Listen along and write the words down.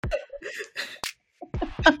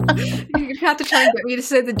You have to try and get me to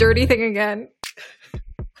say the dirty thing again.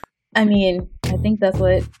 I mean, I think that's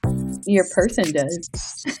what your person does.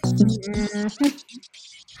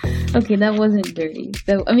 Okay, that wasn't dirty.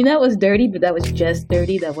 I mean, that was dirty, but that was just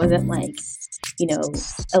dirty. That wasn't like,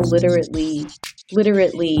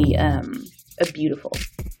 literally a beautiful.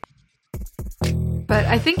 But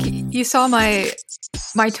I think you saw my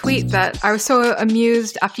tweet that I was so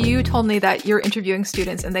amused after you told me that you're interviewing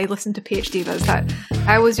students and they listen to PhDivas, that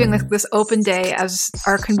I was doing this open day as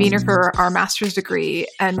our convener for our master's degree,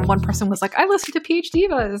 and one person was like, I listen to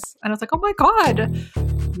PhDivas, and I was like, oh my god.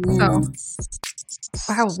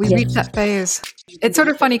 So wow, we reached that phase. It's sort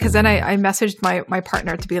of funny because then I messaged my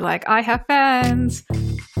partner to be like, I have fans,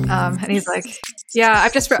 and he's like, yeah,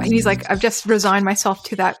 I've just resigned myself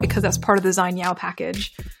to that because that's part of the Zine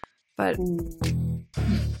package. But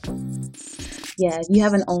yeah, you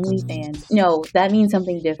have an OnlyFans. No, that means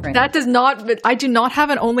something different. That does not. I do not have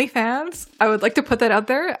an OnlyFans. I would like to put that out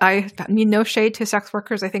there. I mean, no shade to sex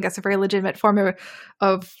workers. I think that's a very legitimate form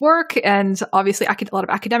of work, and obviously, a lot of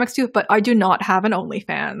academics do. But I do not have an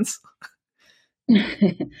OnlyFans.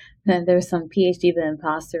 There's some PhDiva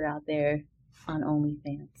imposter out there on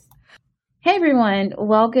OnlyFans. Hey everyone,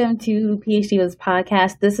 welcome to PhDiva's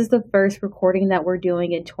podcast. This is the first recording that we're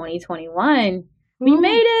doing in 2021. We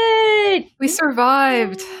made it! We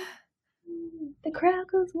survived. The crowd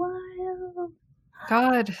goes wild.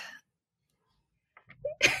 God.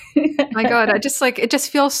 My God, it just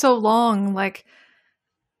feels so long. Like,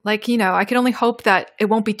 I can only hope that it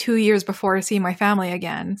won't be 2 years before I see my family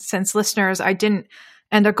again. Since listeners, I didn't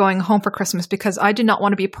end up going home for Christmas because I did not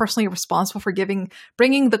want to be personally responsible for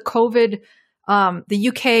bringing the COVID, the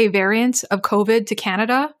UK variant of COVID to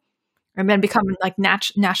Canada, and then becoming like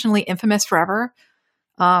nationally infamous forever.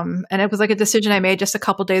 And it was like a decision I made just a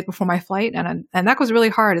couple days before my flight, and that was really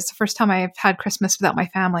hard. It's the first time I've had Christmas without my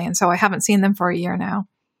family, and so I haven't seen them for a year now.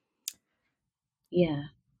 Yeah,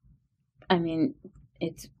 I mean,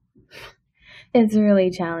 it's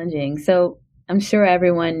really challenging. So I'm sure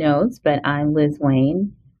everyone knows, but I'm Liz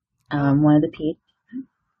Wayne, one of the PhDs,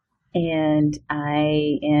 and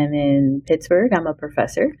I am in Pittsburgh. I'm a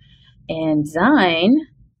professor, and Zine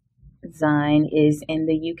is in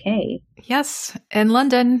the UK. Yes, in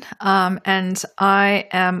London. And I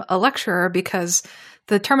am a lecturer because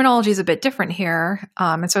the terminology is a bit different here.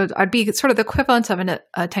 And so I'd be sort of the equivalent of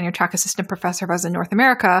a tenure track assistant professor if I was in North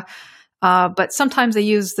America. But sometimes they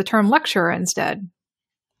use the term lecturer instead.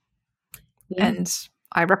 Yeah. And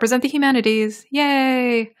I represent the humanities.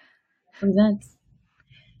 Yay! Represents.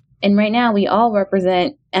 And right now we all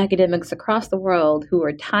represent academics across the world who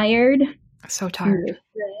are tired. So tired.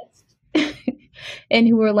 And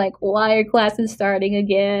who were like, why are classes starting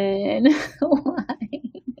again? Why?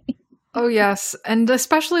 Oh, yes. And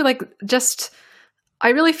especially I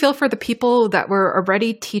really feel for the people that were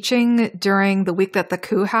already teaching during the week that the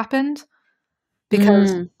coup happened.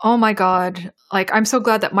 Because, oh my God, I'm so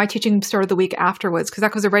glad that my teaching started the week afterwards because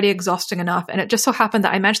that was already exhausting enough. And it just so happened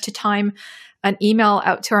that I managed to time an email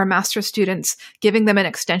out to our master's students, giving them an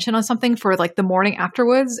extension on something for the morning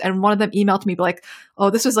afterwards. And one of them emailed me like,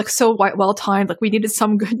 oh, this was so well timed. We needed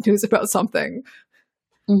some good news about something.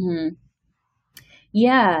 Mm-hmm.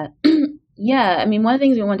 Yeah. Yeah. I mean, one of the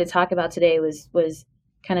things we wanted to talk about today was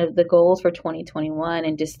kind of the goals for 2021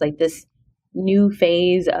 and just this new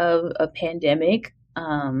phase of a pandemic.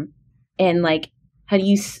 And how do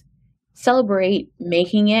you celebrate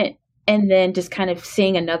making it and then just kind of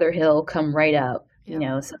seeing another hill come right up,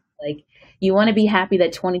 so you want to be happy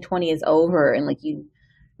that 2020 is over and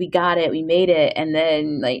we got it, we made it. And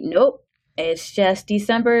then nope, it's just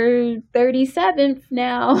December 37th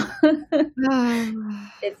now.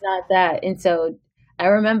 It's not that. And so I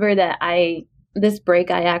remember that this break,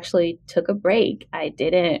 I actually took a break. I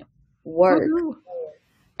didn't work. Oh.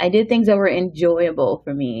 I did things that were enjoyable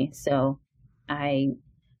for me. So I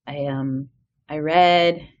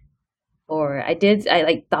read, or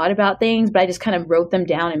I thought about things, but I just kind of wrote them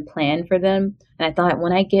down and planned for them. And I thought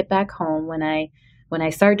when I get back home, when I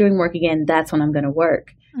start doing work again, that's when I'm going to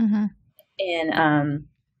work. Mm-hmm. And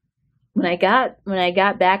when I got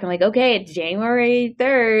back, I'm like, okay, it's January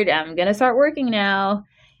 3rd. I'm going to start working now.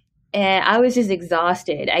 And I was just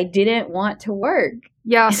exhausted. I didn't want to work.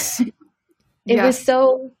 Yes. It was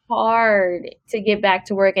so hard to get back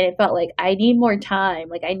to work, and it felt like I need more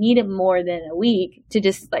time. I needed more than a week to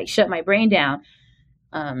just shut my brain down.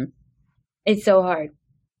 It's so hard.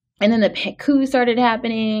 And then the coup started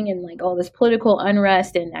happening and all this political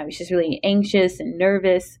unrest, and I was just really anxious and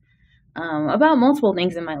nervous about multiple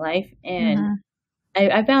things in my life. And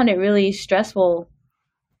I found it really stressful,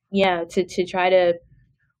 to try to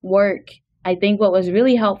work, I think what was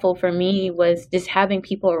really helpful for me was just having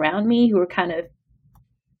people around me who were kind of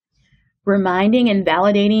reminding and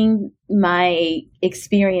validating my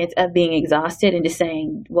experience of being exhausted and just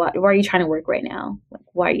saying, why are you trying to work right now? Like,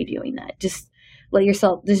 why are you doing that? Just let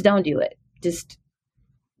yourself, just don't do it. Just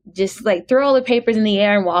like throw all the papers in the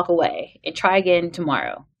air and walk away and try again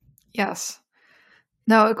tomorrow. Yes.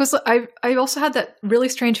 No, it was, I also had that really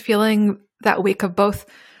strange feeling that week of both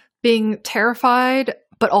being terrified,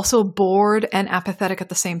 but also bored and apathetic at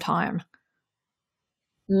the same time.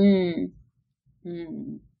 Like,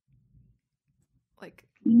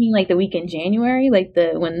 you mean like the week in January, like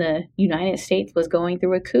when the United States was going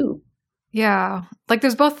through a coup? Yeah, like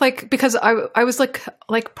there's both, like, because I was like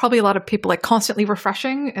probably a lot of people, like constantly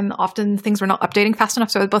refreshing, and often things were not updating fast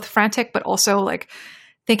enough. So I was both frantic, but also like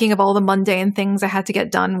thinking of all the mundane things I had to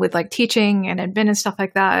get done with like teaching and admin and stuff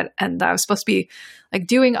like that. And I was supposed to be like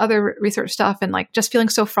doing other research stuff, and like just feeling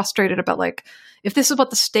so frustrated about like, if this is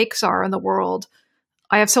what the stakes are in the world,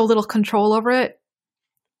 I have so little control over it.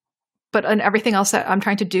 But in everything else that I'm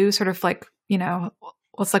trying to do, sort of like, you know,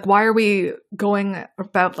 it's like, why are we going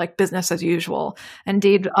about like business as usual?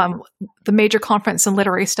 Indeed, the major conference in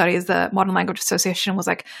literary studies, the Modern Language Association, was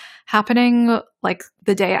like happening like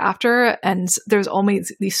the day after, and there's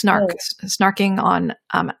always these snarking on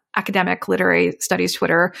academic literary studies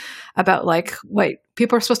Twitter about like, wait,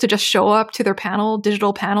 people are supposed to just show up to their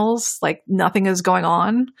digital panels, like nothing is going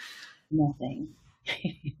on. Nothing.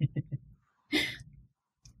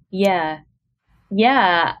 Yeah.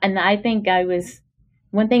 And I think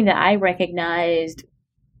one thing that I recognized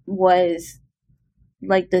was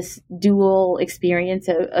like this dual experience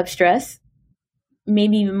of stress,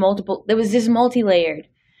 maybe even multiple. It was just multi-layered,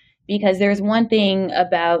 because there's one thing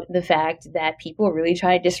about the fact that people really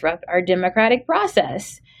try to disrupt our democratic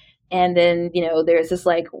process. And then, you know, there's this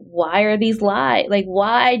like, why are these lies? Like,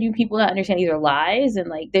 why do people not understand these are lies? And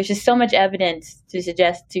like, there's just so much evidence to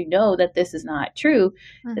suggest to know that this is not true,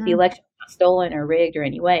 that the election was stolen or rigged or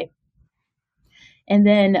any way. And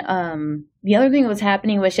then the other thing that was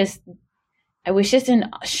happening was I was just in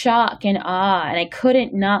shock and awe, and I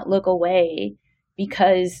couldn't not look away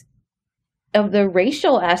because of the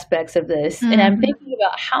racial aspects of this. And I'm thinking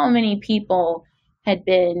about how many people had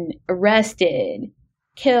been arrested,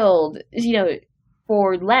 killed, you know,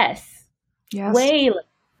 for less, way less.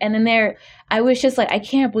 And then I was just like, I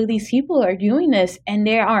can't believe these people are doing this, and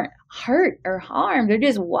they aren't hurt or harmed. They're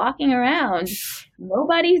just walking around.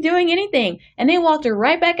 Nobody's doing anything. And they walked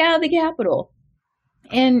right back out of the Capitol.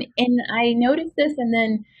 And I noticed this, and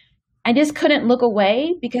then I just couldn't look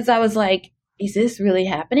away, because I was like, is this really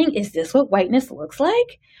happening? Is this what whiteness looks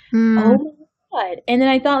like? Oh my God. And then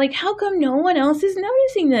I thought, like, how come no one else is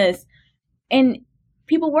noticing this? And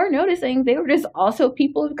people were noticing. They were just also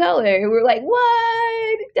people of color. We're like,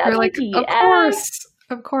 what? We're like,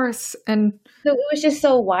 of course. And so it was just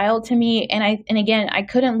so wild to me. And again, I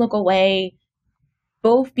couldn't look away,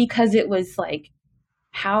 both because it was like,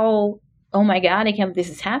 how, oh my God, I can't believe this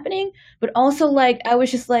is happening. But also, like, I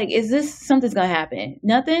was just like, is this something's going to happen?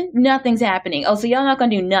 Nothing's happening. Oh, so y'all not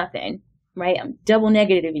going to do nothing, right? I'm double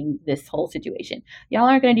negativing this whole situation. Y'all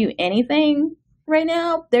aren't going to do anything right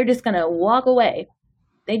now. They're just going to walk away.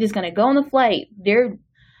 They're just going to go on the flight. They're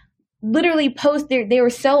literally they were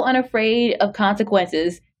so unafraid of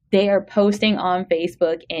consequences. They are posting on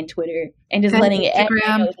Facebook and Twitter and just letting it.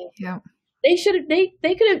 Yeah. They should have,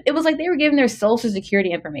 they could have, it was like they were giving their social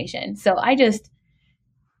security information. So I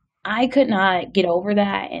could not get over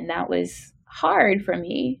that. And that was hard for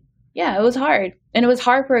me. Yeah, it was hard. And it was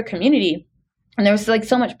hard for a community. And there was like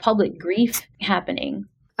so much public grief happening.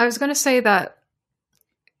 I was going to say that,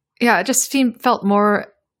 yeah, it just felt more,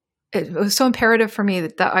 it was so imperative for me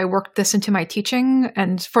that I worked this into my teaching.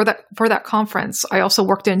 And for that conference, I also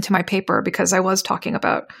worked into my paper, because I was talking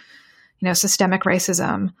about, you know, systemic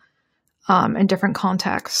racism in different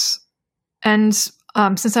contexts. And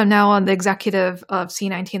since I'm now on the executive of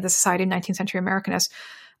C19, the Society of 19th Century Americanists,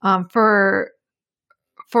 for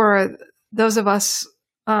those of us,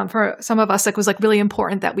 for some of us, it was like really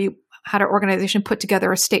important that we had our organization put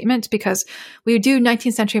together a statement, because we do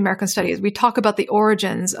 19th century American studies. We talk about the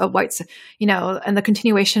origins of whites, you know, and the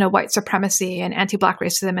continuation of white supremacy and anti-Black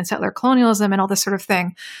racism and settler colonialism and all this sort of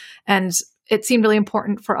thing. And it seemed really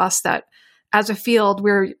important for us that as a field,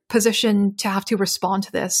 we're positioned to have to respond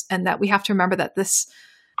to this, and that we have to remember that this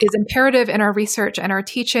is imperative in our research and our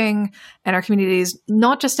teaching and our communities,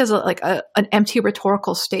 not just as an empty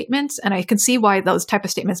rhetorical statement. And I can see why those type of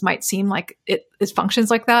statements might seem like it functions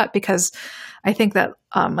like that, because I think that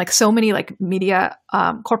like so many like media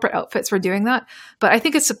corporate outfits were doing that. But I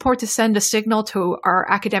think it's important to send a signal to our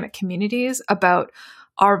academic communities about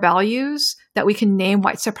our values that we can name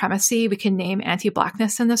white supremacy, we can name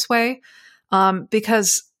anti-Blackness in this way,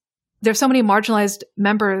 because there's so many marginalized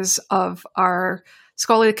members of our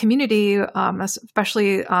scholarly community,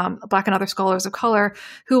 especially Black and other scholars of color,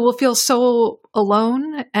 who will feel so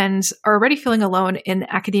alone and are already feeling alone in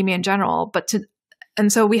academia in general.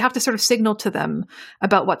 And so we have to sort of signal to them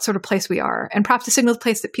about what sort of place we are, and perhaps to signal the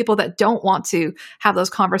place that people that don't want to have those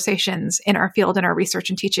conversations in our field, in our research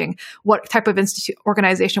and teaching, what type of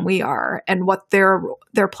organization we are and what their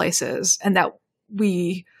place is, and that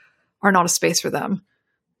we are not a space for them.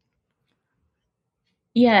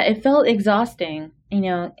 Yeah, it felt exhausting,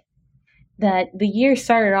 that the year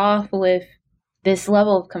started off with this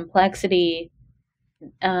level of complexity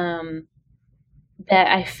that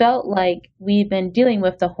I felt like we've been dealing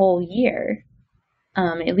with the whole year,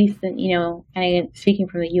 at least, kind of speaking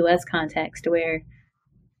from the U.S. context, where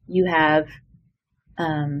you have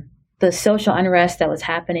the social unrest that was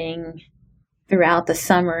happening throughout the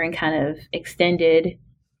summer and kind of extended.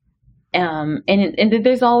 And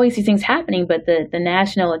there's always these things happening, but the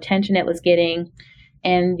national attention it was getting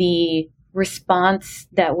and the response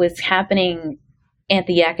that was happening at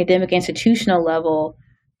the academic institutional level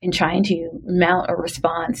in trying to mount a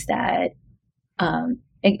response that,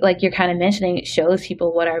 like you're kind of mentioning, it shows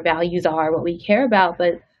people what our values are, what we care about,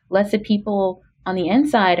 but lets the people on the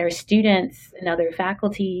inside, our students and other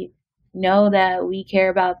faculty, know that we care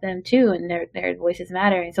about them too, and their voices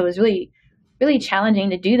matter. And so it was really, really challenging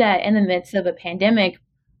to do that in the midst of a pandemic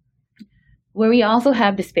where we also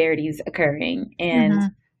have disparities occurring.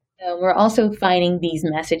 And we're also finding these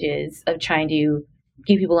messages of trying to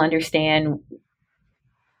get people to understand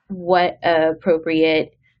what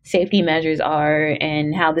appropriate safety measures are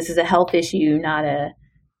and how this is a health issue, not a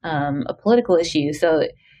political issue. So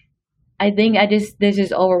I think there's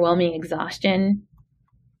just overwhelming exhaustion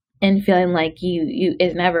and feeling like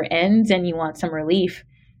it never ends and you want some relief.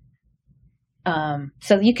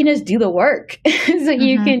 So you can just do the work. So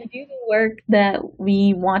you can do the work that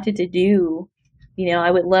we wanted to do.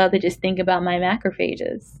 I would love to just think about my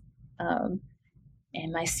macrophages,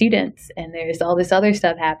 and my students, and there's all this other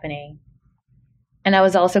stuff happening. And I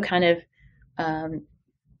was also kind of,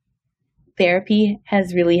 therapy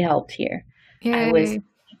has really helped here. Yay. I was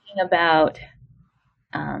thinking about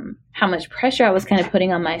how much pressure I was kind of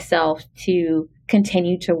putting on myself to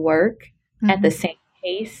continue to work at the same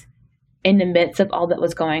pace in the midst of all that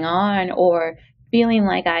was going on, or feeling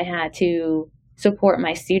like I had to support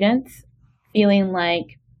my students, feeling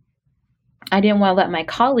like I didn't want to let my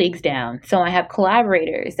colleagues down. So I have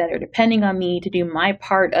collaborators that are depending on me to do my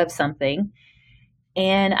part of something,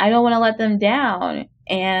 and I don't want to let them down.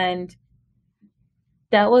 And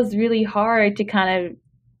that was really hard to kind of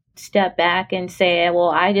step back and say, well,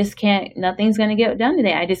 I just can't, nothing's going to get done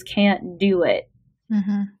today. I just can't do it.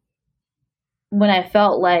 When I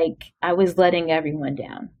felt like I was letting everyone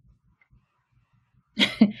down.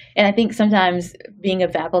 And I think sometimes being a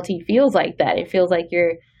faculty feels like that. It feels like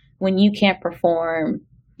when you can't perform,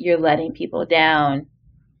 you're letting people down.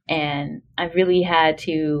 And I really had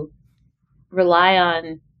to rely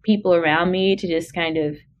on people around me to just kind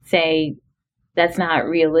of say, that's not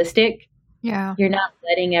realistic. Yeah. You're not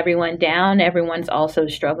letting everyone down. Everyone's also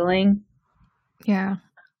struggling. Yeah.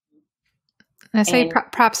 And I say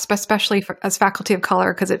perhaps especially as faculty of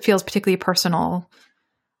color, because it feels particularly personal.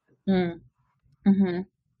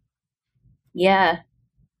 Yeah.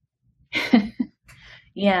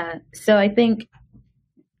 Yeah. So I think,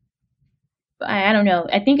 I don't know.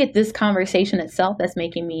 I think it's this conversation itself that's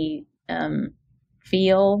making me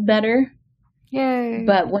feel better. Yay.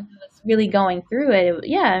 But when I was really going through it,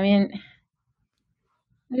 I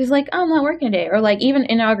was like, oh, I'm not working today. Or like even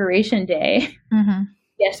inauguration day.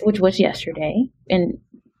 Yes, which was yesterday, and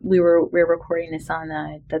we're recording this on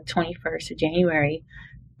the 21st of January,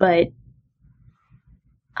 but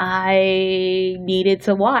I needed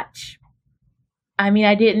to watch.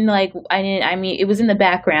 It was in the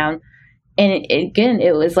background, and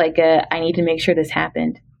it was like I need to make sure this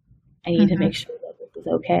happened. I need to make sure that this is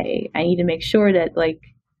okay. I need to make sure that like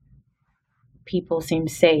people seem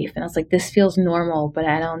safe. And I was like, this feels normal, but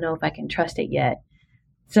I don't know if I can trust it yet.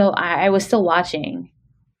 So I was still watching.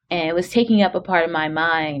 And it was taking up a part of my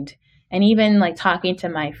mind. And even like talking to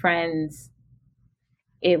my friends,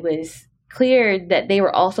 it was clear that they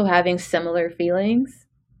were also having similar feelings,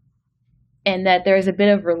 and that there was a bit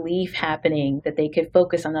of relief happening, that they could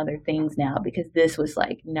focus on other things now, because this was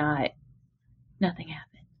like nothing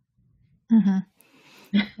happened.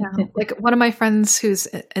 Yeah. Like one of my friends who's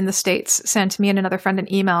in the States sent me and another friend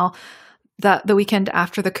an email the weekend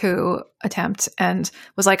after the coup attempt, and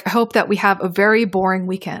was like, I hope that we have a very boring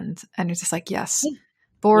weekend. And it's just like, yes,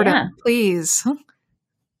 Boredom, Yeah. please.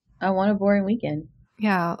 I want a boring weekend.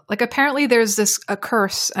 Yeah. Like apparently there's a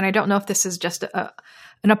curse, and I don't know if this is just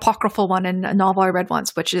an apocryphal one in a novel I read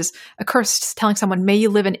once, which is a curse telling someone, may you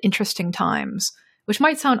live in interesting times, which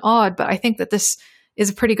might sound odd, but I think that this is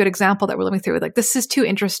a pretty good example that we're living through. Like, this is too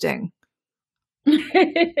interesting.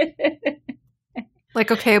 Like,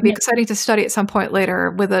 okay, it'll be exciting to study at some point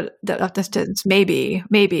later with a distance, maybe,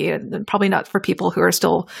 and probably not for people who are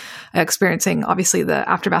still experiencing, obviously, the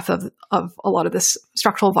aftermath of a lot of this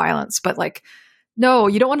structural violence. But like, no,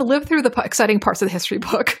 you don't want to live through the exciting parts of the history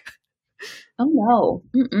book. Oh, no.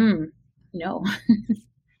 No.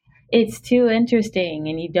 It's too interesting,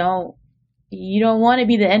 and you don't want to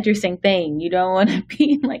be the interesting thing. You don't want to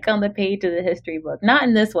be like on the page of the history book. Not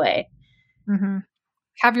in this way. Mm-hmm.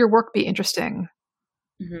 Have your work be interesting.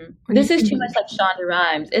 Mm-hmm. This is too much like Shonda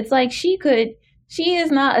Rhimes. It's like she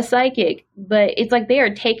is not a psychic, but it's like they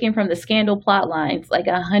are taken from the Scandal plot lines like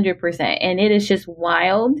 100%. And it is just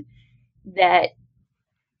wild that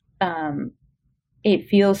it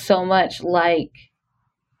feels so much like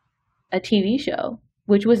a TV show,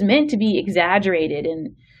 which was meant to be exaggerated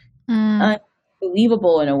and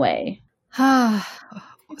unbelievable in a way.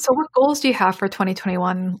 So what goals do you have for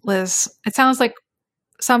 2021, Liz? It sounds like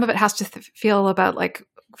some of it has to feel about like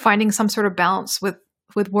finding some sort of balance with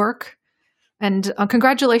work. And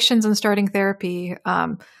congratulations on starting therapy.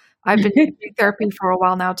 I've been doing therapy for a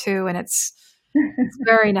while now too, and it's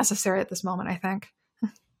very necessary at this moment, I think.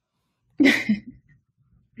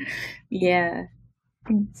 Yeah.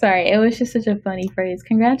 Sorry, it was just such a funny phrase.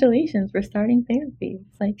 Congratulations for starting therapy.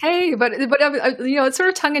 It's like, hey, but it's sort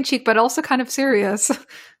of tongue in cheek, but also kind of serious.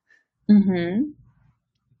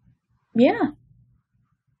 Yeah.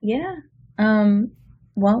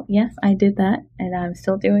 Well, yes, I did that, and I'm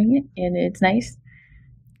still doing it, and it's nice.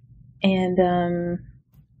 And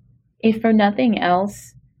if for nothing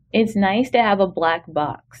else, it's nice to have a black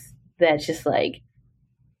box that's just like,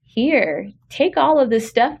 here, take all of this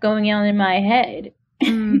stuff going on in my head.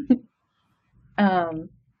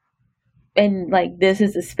 And like, this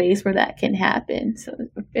is a space where that can happen. So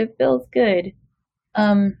it feels good.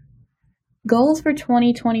 Goals for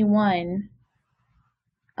 2021.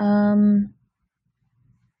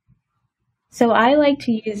 So I like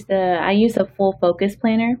to use a full focus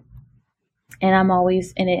planner, and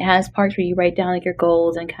and it has parts where you write down like your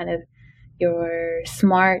goals and kind of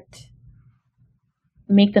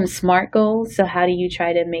make them SMART goals. So how do you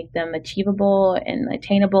try to make them achievable and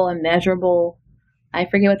attainable and measurable? I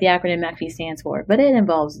forget what the acronym actually stands for, but it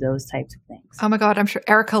involves those types of things. Oh my God, I'm sure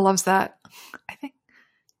Erica loves that. I think.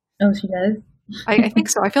 Oh, she does? I think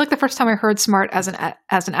so. I feel like the first time I heard SMART as an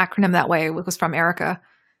acronym that way was from Erica,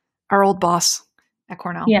 our old boss at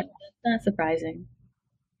Cornell. Yeah, that's not surprising.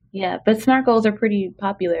 Yeah, but SMART goals are pretty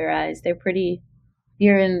popularized.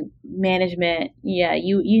 You're in management. Yeah,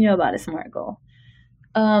 you know about a SMART goal.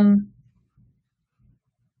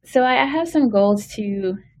 So I have some goals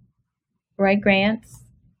to write grants,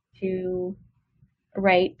 to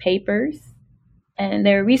write papers, and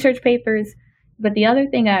they're research papers. But the other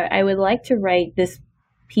thing, I would like to write this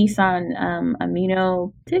piece on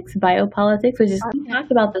immunopolitics, biopolitics, which is, we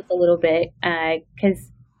talked about this a little bit,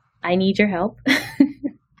 because I need your help.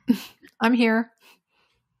 I'm here.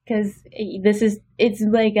 Because it's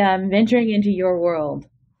like venturing into your world.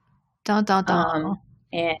 Dun, dun, dun.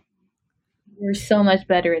 And you're so much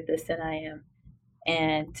better at this than I am.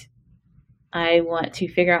 And I want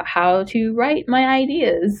to figure out how to write my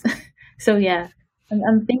ideas. So yeah,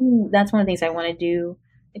 I'm thinking that's one of the things I want to do.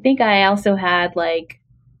 I think I also had like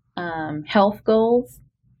health goals.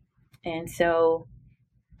 And so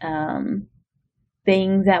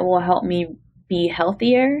things that will help me be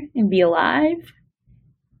healthier and be alive.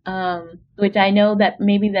 Which I know that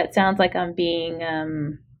maybe that sounds like I'm being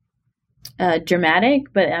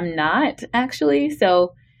dramatic, but I'm not actually.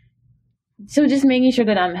 So just making sure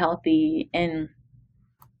that I'm healthy and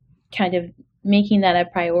kind of making that a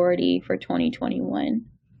priority for 2021.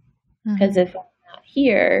 Because if I'm not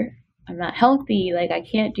here, I'm not healthy, like I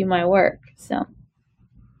can't do my work. So,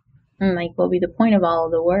 and like, what will be the point of all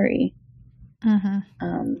of the worry?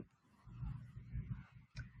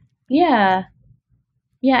 Yeah,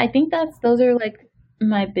 I think those are like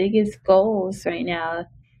my biggest goals right now.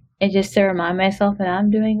 And just to remind myself that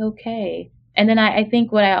I'm doing okay. And then I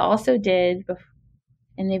think what I also did,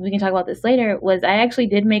 and maybe we can talk about this later, was I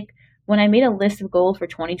actually when I made a list of goals for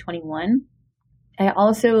 2021, I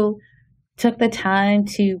also took the time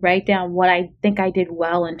to write down what I think I did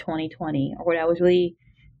well in 2020, or what I was really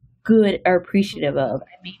good or appreciative of.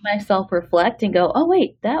 I made myself reflect and go, oh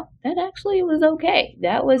wait, that actually was okay.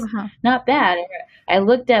 That was Uh-huh. not bad. I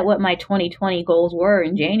looked at what my 2020 goals were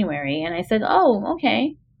in January and I said, oh,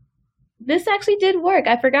 okay, this actually did work.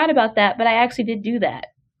 I forgot about that, but I actually did do that.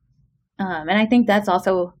 And I think that's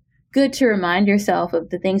also good to remind yourself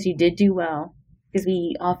of the things you did do well, because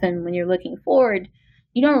we often, when you're looking forward,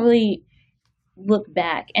 you don't really look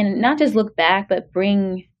back, and not just look back, but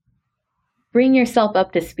bring yourself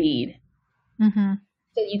up to speed Mm-hmm.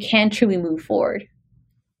 so you can truly move forward.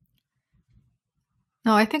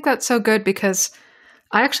 No, I think that's so good because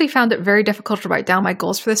I actually found it very difficult to write down my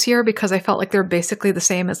goals for this year because I felt like they're basically the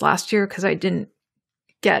same as last year because I didn't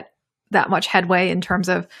get that much headway in terms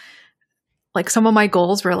of like some of my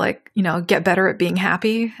goals were like, get better at being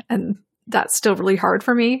happy. And that's still really hard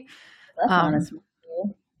for me. That's honest.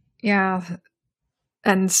 Yeah.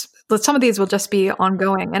 And but some of these will just be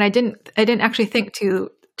ongoing. And I didn't actually think to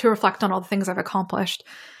reflect on all the things I've accomplished.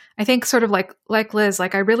 I think sort of like Liz,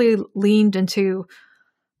 like I really leaned into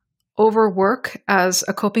overwork as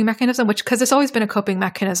a coping mechanism, which because it's always been a coping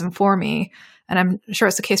mechanism for me. And I'm sure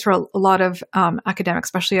it's the case for a lot of academics,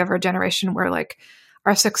 especially of our generation, where like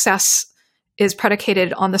our success is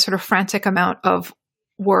predicated on the sort of frantic amount of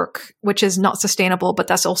work, which is not sustainable, but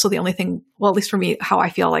that's also the only thing, well, at least for me, how I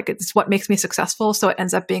feel like it's what makes me successful. So it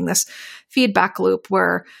ends up being this feedback loop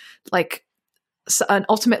where like an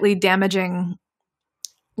ultimately damaging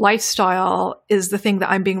lifestyle is the thing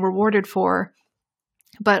that I'm being rewarded for,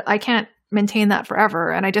 but I can't maintain that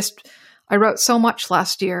forever. And I wrote so much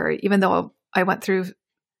last year, even though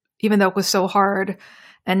it was so hard.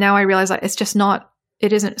 And now I realize that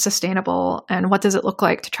it isn't sustainable. And what does it look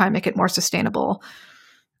like to try and make it more sustainable?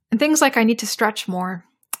 And things like I need to stretch more,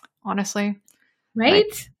 honestly.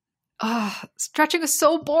 Right? Stretching is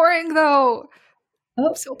so boring, though.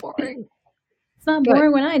 Oh, so boring. It's not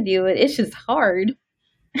boring when I do it. It's just hard.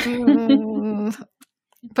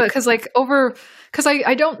 But because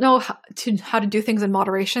I don't know how to do things in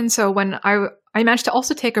moderation. So when I managed to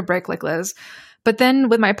also take a break like Liz, but then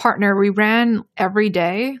with my partner, we ran every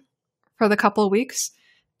day for the couple of weeks.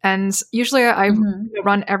 And usually I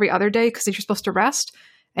run every other day because you're supposed to rest.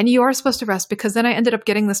 And you are supposed to rest because then I ended up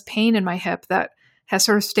getting this pain in my hip that has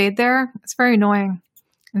sort of stayed there. It's very annoying.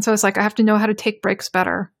 And so it's like I have to know how to take breaks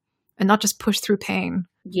better and not just push through pain.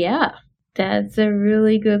 Yeah, that's a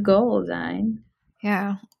really good goal, Zine.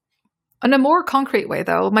 Yeah. In a more concrete way,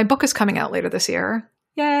 though, my book is coming out later this year.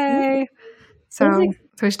 Yay! So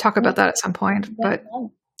we should talk about that at some point.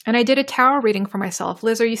 And I did a tarot reading for myself.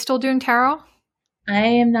 Liz, are you still doing tarot?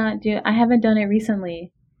 I haven't done it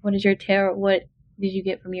recently. What is your tarot? What did you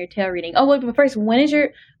get from your tarot reading? Oh, wait, but first, when is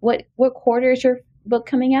what quarter is your book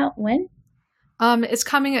coming out? When? It's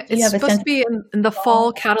coming. It's supposed to be in the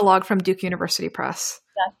fall catalog from Duke University Press.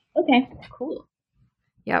 Okay, cool.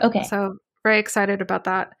 Yeah. Okay. So very excited about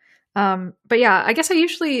that. But yeah, I guess I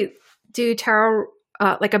usually do tarot,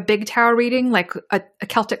 like a big tarot reading, like a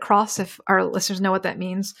Celtic cross, if our listeners know what that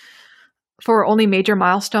means, for only major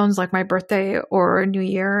milestones like my birthday or New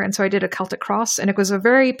Year. And so I did a Celtic cross, and it was a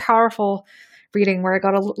very powerful reading where I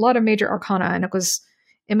got a lot of major arcana, and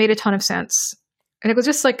it made a ton of sense. And it was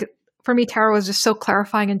just like, for me, tarot was just so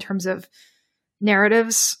clarifying in terms of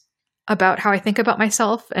narratives about how I think about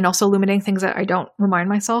myself, and also illuminating things that I don't remind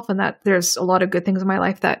myself, and that there's a lot of good things in my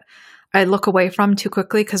life that I look away from too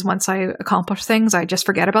quickly because once I accomplish things, I just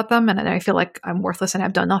forget about them, and then I feel like I'm worthless and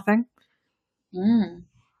I've done nothing.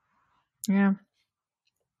 Yeah.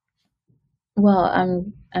 Well,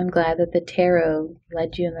 I'm glad that the tarot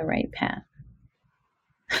led you in the right path.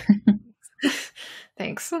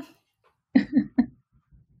 Thanks.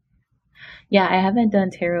 Yeah, I haven't done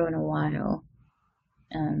tarot in a while.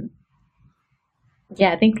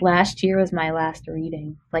 Yeah, I think last year was my last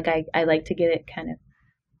reading. Like I like to get it kind of.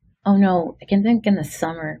 Oh no, I can think in the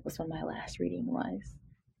summer was when my last reading was.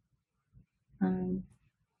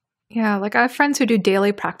 Yeah, like I have friends who do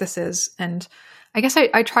daily practices, and I guess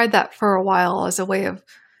I tried that for a while as a way of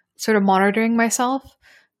sort of monitoring myself.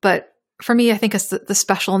 But for me, I think it's the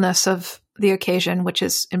specialness of the occasion, which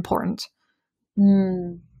is important.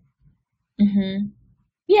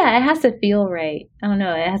 Yeah, it has to feel right. I don't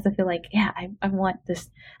know. It has to feel like, yeah, I want this.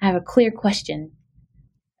 I have a clear question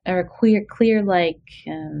or a clear like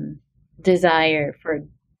desire for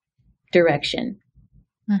direction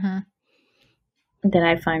that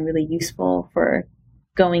I find really useful for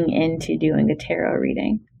going into doing a tarot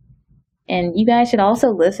reading. And you guys should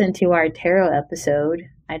also listen to our tarot episode.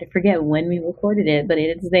 I forget when we recorded it, but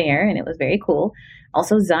it is there, and it was very cool.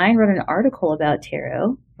 Also, Zine wrote an article about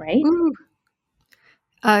tarot, right?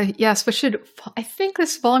 Yes, I think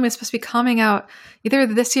this volume is supposed to be coming out either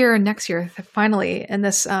this year or next year, finally, in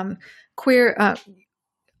this Queer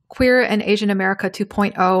and Asian America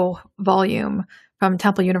 2.0 volume from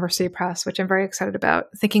Temple University Press, which I'm very excited about,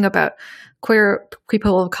 thinking about queer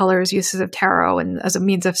people of color's uses of tarot and as a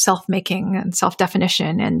means of self-making and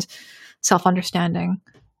self-definition and self-understanding.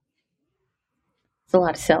 It's a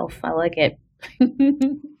lot of self. I like it.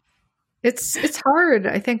 It's hard.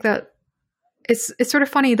 I think that it's sort of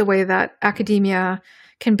funny the way that academia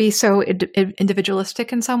can be so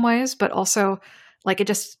individualistic in some ways, but also like it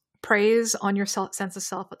just preys on your sense of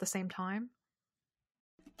self at the same time.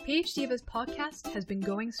 PH Diva's podcast has been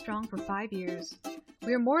going strong for 5 years.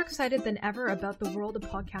 We are more excited than ever about the world of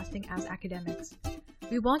podcasting as academics.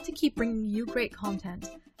 We want to keep bringing you great content,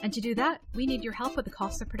 and to do that, we need your help with the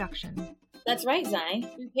cost of production. That's right, Zai.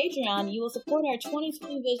 Through Patreon, you will support our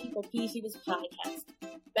 2020 vision for PH Diva's podcast.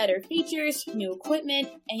 Better features, new equipment,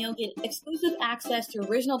 and you'll get exclusive access to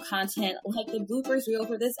original content like the bloopers reel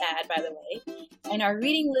for this ad, by the way, and our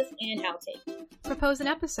reading list and outtake. Propose an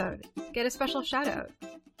episode. Get a special shout out.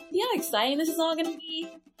 Yeah, exciting this is all going to be.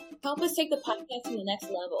 Help us take the podcast to the next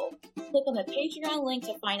level. Click on the Patreon link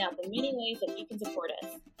to find out the many ways that you can support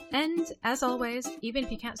us. And, as always, even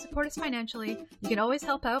if you can't support us financially, you can always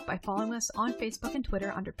help out by following us on Facebook and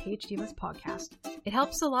Twitter under PH Divas Podcast. It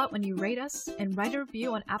helps a lot when you rate us and write a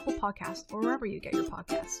review on Apple Podcasts or wherever you get your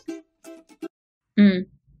podcasts.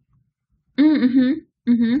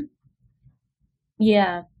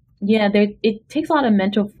 Yeah. It takes a lot of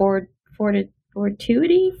mental fortitude.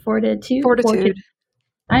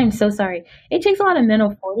 I'm so sorry. It takes a lot of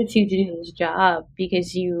mental fortitude to do this job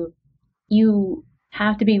because you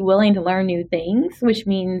have to be willing to learn new things, which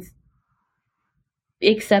means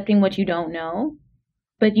accepting what you don't know.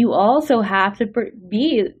 But you also have to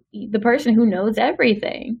be the person who knows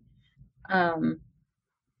everything. Or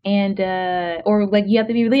like you have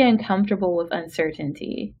to be really uncomfortable with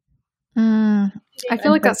uncertainty. I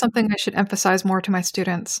feel like that's something I should emphasize more to my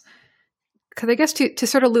students. Because I guess to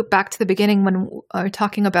sort of loop back to the beginning when we're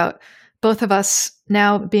talking about both of us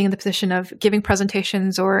now being in the position of giving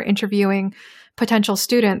presentations or interviewing potential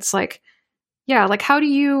students, like how do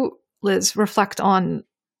you, Liz, reflect on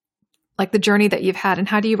like the journey that you've had and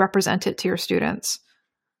how do you represent it to your students?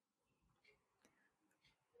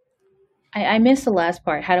 I missed the last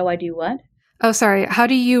part. How do I do what? Oh, sorry. How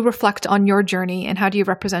do you reflect on your journey and how do you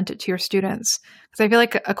represent it to your students? Because I feel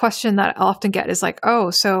like a question that I often get is like,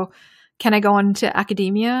 oh, so can I go on to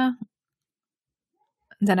academia?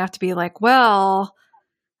 And then I have to be like, well,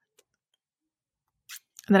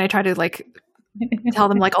 and then I try to like tell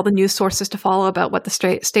them like all the news sources to follow about what the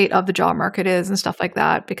state of the job market is and stuff like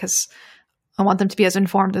that, because I want them to be as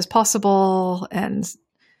informed as possible. And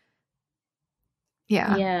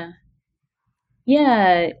yeah.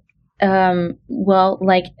 Well,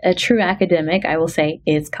 like a true academic, I will say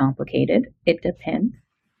it's complicated. It depends.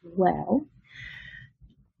 Well,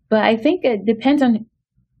 but I think it depends on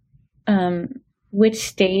which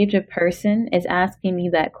stage a person is asking me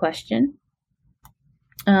that question.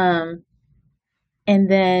 And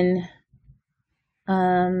then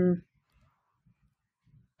I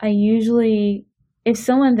usually, if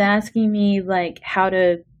someone's asking me like how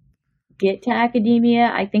to get to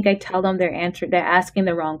academia, I think I tell them they're asking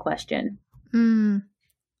the wrong question.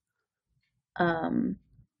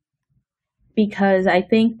 Because I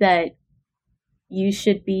think that you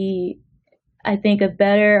should be, I think a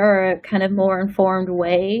better or a kind of more informed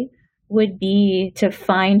way would be to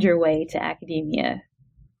find your way to academia.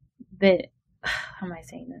 But how am I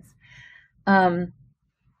saying this?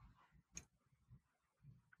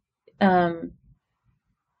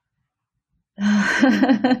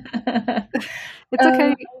 It's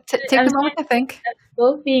okay. Take a moment to think.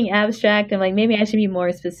 Both being abstract and like maybe I should be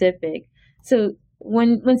more specific. So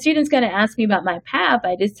when students kind of ask me about my path,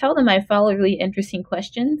 I just tell them I follow really interesting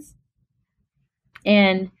questions,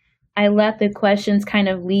 and I let the questions kind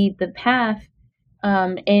of lead the path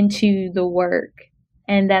into the work,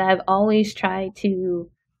 and that I've always tried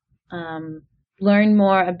to learn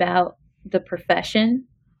more about the profession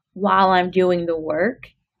while I'm doing the work.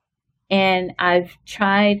 And I've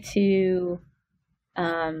tried to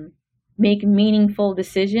make meaningful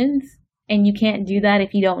decisions. And you can't do that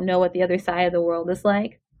if you don't know what the other side of the world is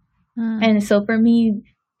like. And so for me,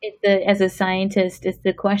 as a scientist, it's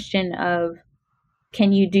the question of,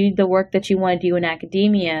 can you do the work that you want to do in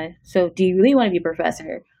academia? So do you really want to be a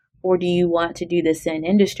professor? Or do you want to do this in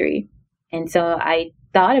industry? And so I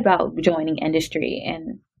thought about joining industry.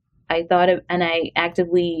 And I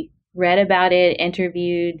actively read about it,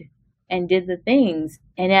 interviewed, and did the things.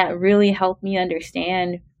 And that really helped me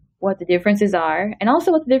understand what the differences are and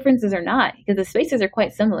also what the differences are not, because the spaces are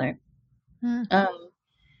quite similar.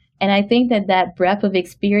 And I think that breadth of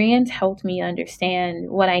experience helped me understand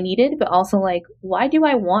what I needed, but also like, why do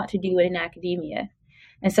I want to do it in academia?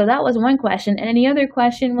 And so that was one question. And then the other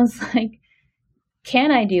question was like,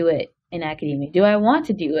 can I do it in academia? Do I want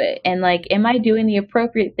to do it? And like, am I doing the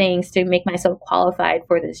appropriate things to make myself qualified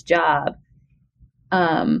for this job?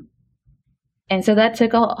 And so that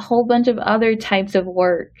took a whole bunch of other types of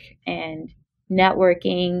work and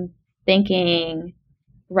networking, thinking,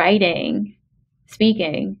 writing,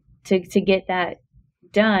 speaking to get that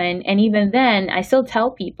done. And even then, I still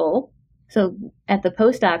tell people, so at the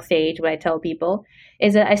postdoc stage, what I tell people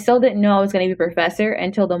is that I still didn't know I was going to be a professor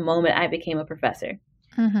until the moment I became a professor.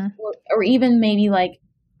 Or even maybe like,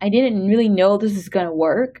 I didn't really know this is going to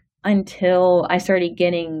work until I started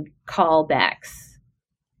getting callbacks.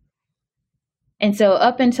 And so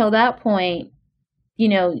up until that point, you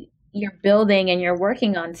know, you're building and you're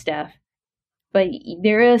working on stuff, but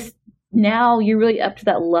there is now you're really up to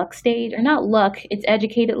that luck stage, or not luck, it's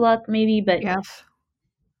educated luck maybe, but yes.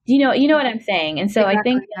 you know what I'm saying. And so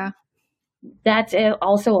exactly, I think that's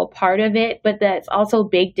also a part of it, but that's also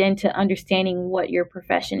baked into understanding what your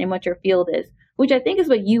profession and what your field is, which I think is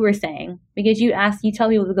what you were saying, because you tell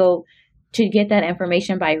people to go to get that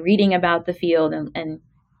information by reading about the field and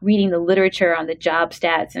reading the literature on the job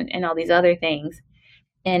stats and all these other things.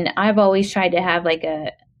 And I've always tried to have like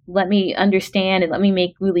let me understand and let me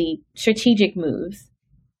make really strategic moves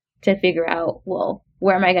to figure out, well,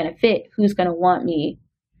 where am I going to fit? Who's going to want me?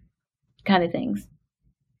 Kind of things.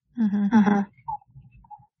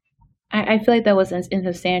 I feel like that was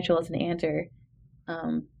insubstantial as an answer.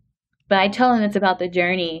 But I tell them it's about the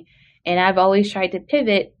journey. And I've always tried to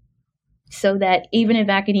pivot so that even if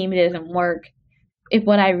academia doesn't work, if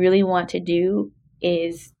what I really want to do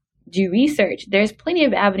is do research, there's plenty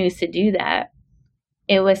of avenues to do that.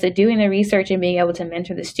 It was doing the research and being able to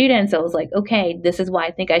mentor the students. I was like, okay, this is why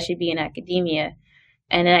I think I should be in academia.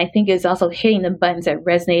 And then I think it's also hitting the buttons that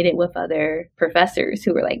resonated with other professors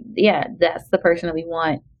who were like, yeah, that's the person that we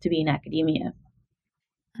want to be in academia.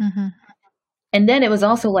 And then it was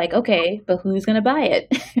also like, okay, but who's going to buy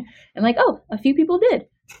it? And like, oh, a few people did.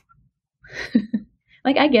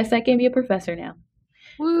 Like, I guess I can be a professor now.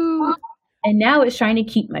 Woo. And now it's trying to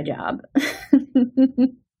keep my job.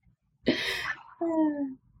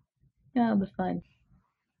 Oh, but fun.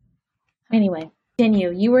 Anyway,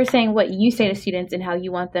 continue. You were saying what you say to students and how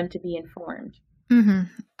you want them to be informed.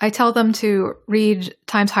 I tell them to read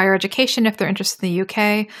Times Higher Education if they're interested in the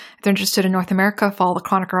UK. If they're interested in North America, follow the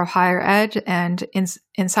Chronicle of Higher Ed and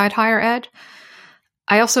Inside Higher Ed.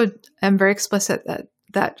 I also am very explicit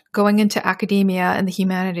that going into academia and the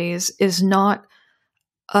humanities is not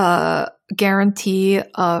a guarantee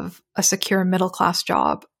of a secure middle-class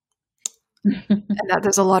job. And that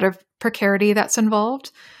there's a lot of precarity that's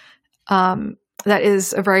involved. That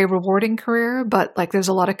is a very rewarding career, but like there's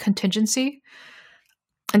a lot of contingency.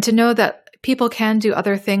 And to know that people can do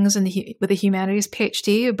other things with a humanities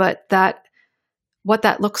PhD, but that what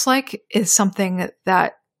that looks like is something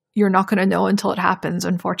that you're not going to know until it happens,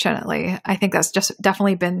 unfortunately. I think that's just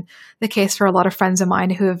definitely been the case for a lot of friends of mine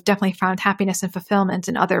who have definitely found happiness and fulfillment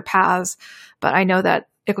in other paths, but I know that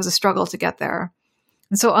it was a struggle to get there.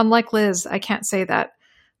 And so unlike Liz, I can't say that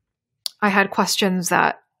I had questions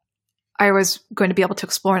that I was going to be able to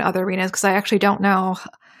explore in other arenas, because I actually don't know.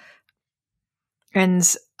 And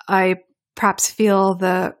I perhaps feel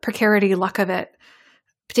the precarity luck of it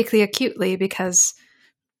particularly acutely because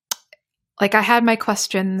like I had my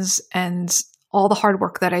questions and all the hard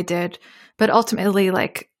work that I did, but ultimately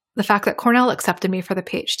like the fact that Cornell accepted me for the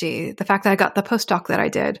PhD, the fact that I got the postdoc that I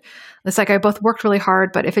did, it's like I both worked really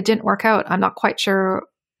hard, but if it didn't work out, I'm not quite sure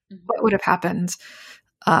what would have happened.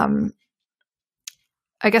 I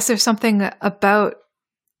guess there's something about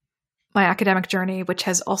my academic journey which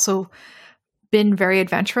has also been very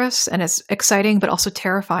adventurous and it's exciting, but also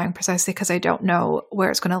terrifying precisely because I don't know where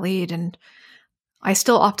it's going to lead. And I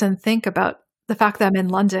still often think about the fact that I'm in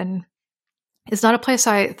London is not a place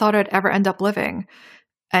I thought I'd ever end up living,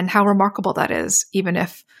 and how remarkable that is, even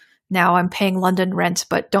if now I'm paying London rent,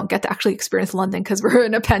 but don't get to actually experience London because we're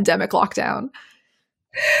in a pandemic lockdown.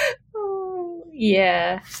 Oh,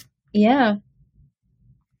 yeah. Yeah.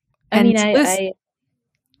 I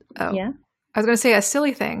was going to say a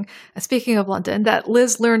silly thing. Speaking of London, that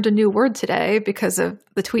Liz learned a new word today because of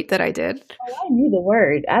the tweet that I did. Oh, I knew the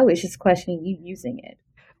word. I was just questioning you using it.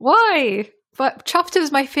 Why? But chuffed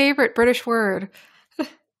is my favorite British word.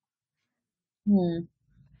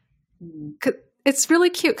 It's really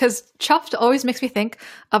cute because chuffed always makes me think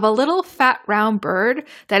of a little fat round bird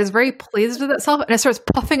that is very pleased with itself and it starts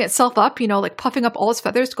puffing itself up, like puffing up all its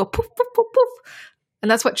feathers to go poof, poof, poof, poof. And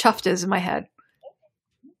that's what chuffed is in my head.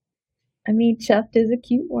 I mean, chuffed is a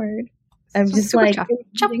cute word. I'm So just super like, chuffed.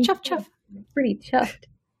 Chuff, chuff, chuff. pretty chuffed.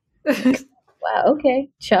 Wow, okay.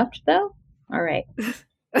 Chuffed, though? All right.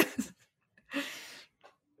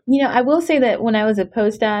 I will say that when I was a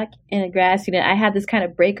postdoc and a grad student, I had this kind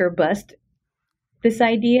of break or bust, this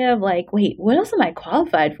idea of like, wait, what else am I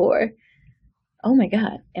qualified for? Oh my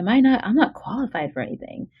God, I'm not qualified for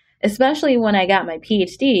anything. Especially when I got my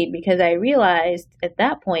PhD, because I realized at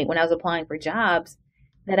that point when I was applying for jobs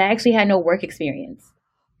that I actually had no work experience.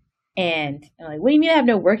 And I'm like, what do you mean I have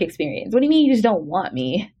no work experience? What do you mean you just don't want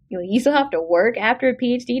me? You still have to work after a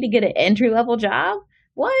PhD to get an entry level job?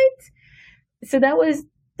 What? So that was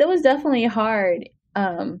definitely hard,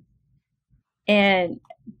 and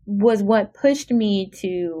was what pushed me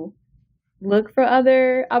to look for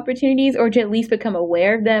other opportunities, or to at least become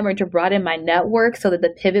aware of them, or to broaden my network so that the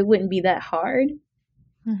pivot wouldn't be that hard.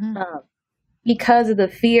 Mm-hmm. Because of the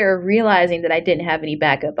fear of realizing that I didn't have any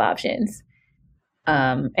backup options,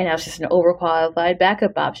 and I was just an overqualified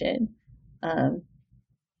backup option.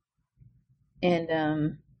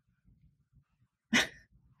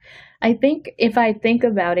 I think if I think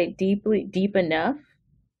about it deep enough,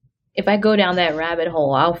 if I go down that rabbit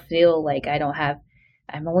hole, I'll feel like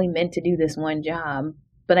I'm only meant to do this one job.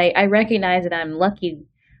 But I recognize that I'm lucky.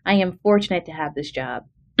 I am fortunate to have this job.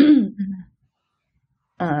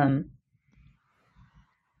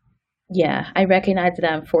 Yeah, I recognize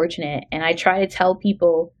that I'm fortunate, and I try to tell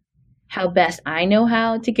people how best I know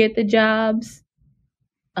how to get the jobs,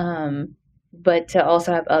 but to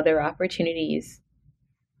also have other opportunities,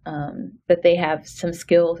 that they have some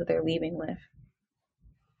skills that they're leaving with.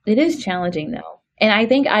 It is challenging though. And I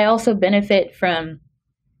think I also benefit from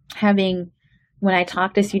having, when I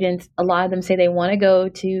talk to students, a lot of them say they want to go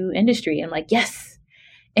to industry. I'm like, yes.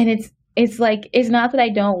 And it's like, it's not that I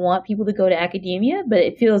don't want people to go to academia, but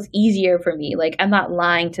it feels easier for me. Like I'm not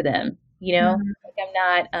lying to them, Mm-hmm. Like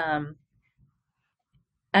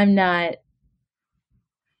I'm not,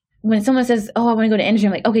 when someone says, oh, I want to go to industry,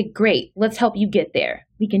 I'm like, okay, great. Let's help you get there.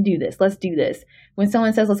 We can do this. Let's do this. When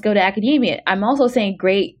someone says, let's go to academia, I'm also saying,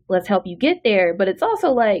 great, let's help you get there. But it's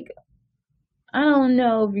also like, I don't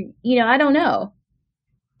know, I don't know.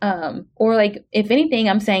 Or like, if anything,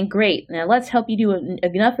 I'm saying, great, now let's help you do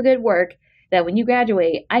enough of good work that when you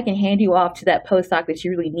graduate, I can hand you off to that postdoc that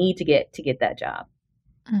you really need to get that job.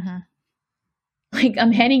 Mm-hmm. Like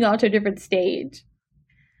I'm handing off to a different stage.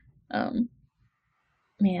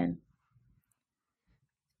 Man.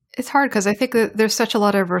 It's hard because I think that there's such a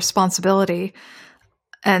lot of responsibility,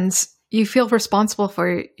 and you feel responsible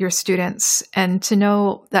for your students, and to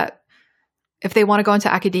know that if they want to go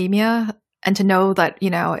into academia, and to know that,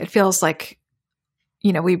 it feels like,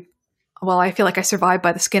 I feel like I survived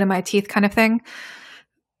by the skin of my teeth kind of thing,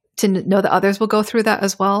 to know that others will go through that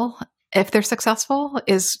as well if they're successful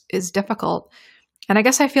is difficult. And I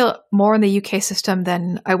guess I feel more in the UK system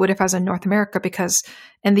than I would if I was in North America, because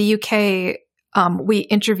in the UK, we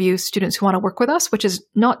interview students who want to work with us, which is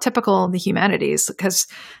not typical in the humanities, because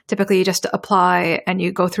typically you just apply and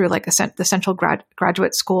you go through like the central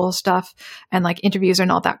graduate school stuff, and like interviews are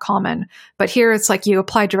not that common. But here it's like you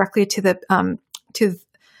apply directly to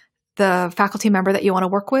the faculty member that you want to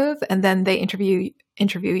work with, and then they interview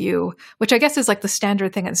you, which I guess is like the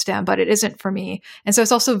standard thing in STEM, but it isn't for me. And so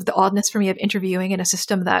it's also the oddness for me of interviewing in a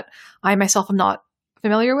system that I myself am not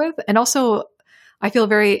familiar with. And also I feel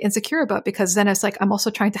very insecure about, because then it's like I'm also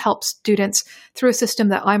trying to help students through a system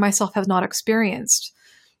that I myself have not experienced.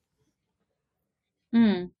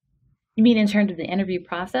 You mean in terms of the interview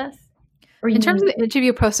process? Or in terms of the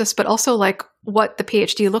interview process, but also like what the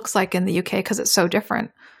PhD looks like in the UK, because it's so different.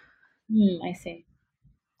 I see.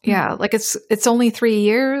 Yeah, like it's only 3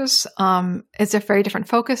 years. It's a very different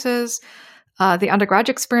focuses. The undergraduate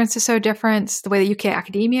experience is so different. The way the UK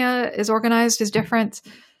academia is organized is different.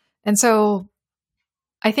 And so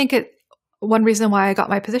I think one reason why I got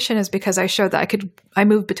my position is because I showed that I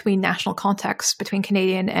moved between national contexts, between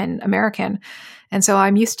Canadian and American. And so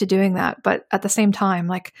I'm used to doing that. But at the same time,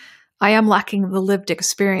 like I am lacking the lived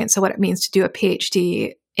experience of what it means to do a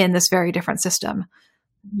PhD in this very different system.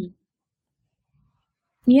 Mm-hmm.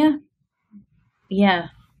 Yeah. Yeah.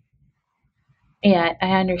 Yeah,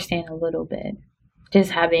 I understand a little bit.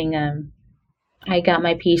 Just having, I got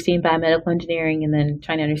my PhD in biomedical engineering, and then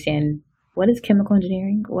trying to understand, what is chemical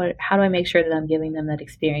engineering? How do I make sure that I'm giving them that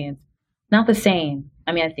experience? Not the same.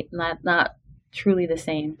 I mean, I think not truly the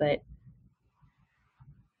same, but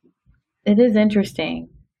it is interesting.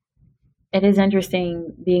 it is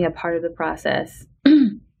interesting being a part of the process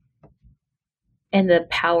and the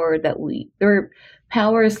power that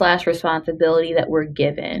power / responsibility that we're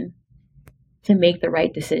given to make the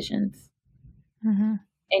right decisions Mm-hmm.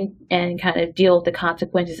 and kind of deal with the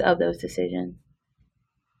consequences of those decisions,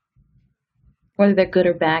 whether they're good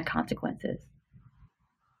or bad consequences.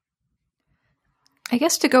 I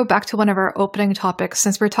guess to go back to one of our opening topics,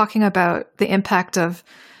 since we're talking about the impact of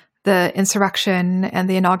the insurrection and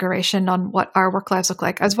the inauguration on what our work lives look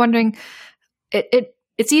like, I was wondering,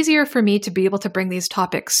 it's easier for me to be able to bring these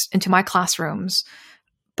topics into my classrooms,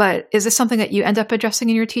 but is this something that you end up addressing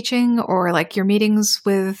in your teaching or like your meetings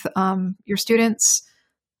with your students?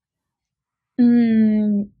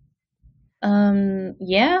 Yeah.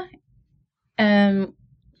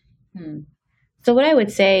 So what I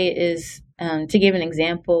would say is, to give an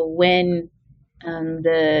example, when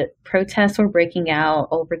the protests were breaking out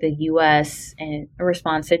over the U.S. in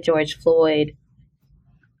response to George Floyd,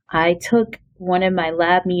 I took one of my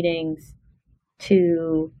lab meetings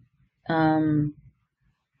to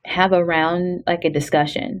have a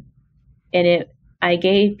discussion, and I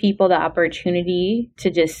gave people the opportunity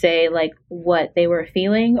to just say like what they were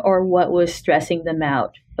feeling or what was stressing them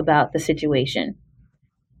out about the situation,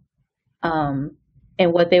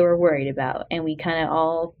 and what they were worried about. And we kind of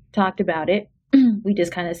all talked about it. We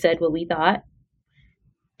just kind of said what we thought.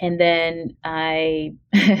 And then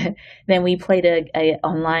then we played a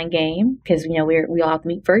online game because, we all have to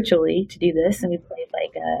meet virtually to do this. And we played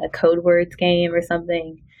like a code words game or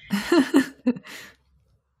something.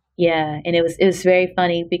 Yeah. And it was very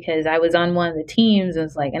funny because I was on one of the teams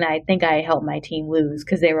and and I think I helped my team lose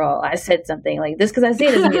because I said something like this because I say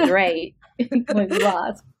it doesn't mean it's right when we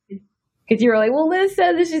lost. Because you were like, well, Liz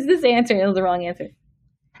said this is this answer. It was the wrong answer.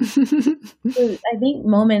 So I think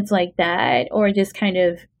moments like that, or just kind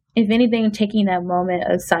of, if anything, taking that moment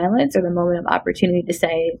of silence or the moment of opportunity to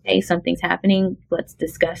say, hey, something's happening. Let's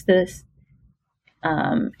discuss this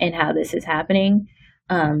and how this is happening.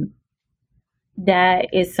 That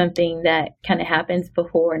is something that kind of happens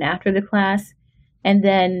before and after the class. And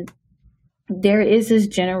then there is this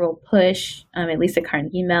general push, at least at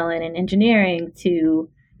Carnegie Mellon and engineering, to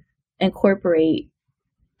incorporate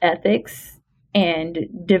ethics and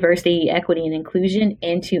diversity, equity, and inclusion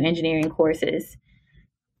into engineering courses.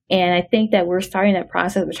 And I think that we're starting that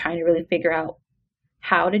process of trying to really figure out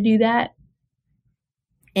how to do that.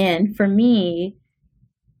 And for me,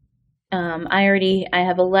 I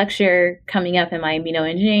have a lecture coming up in my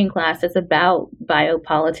immunoengineering class that's about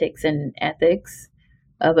biopolitics and ethics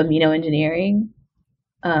of immunoengineering.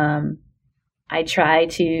 I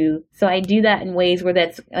do that in ways where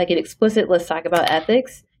that's like an explicit, let's talk about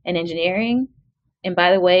ethics and engineering. And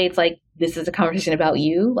by the way, it's like, this is a conversation about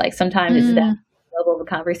you. Like sometimes it's that level of a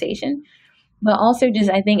conversation, but also just,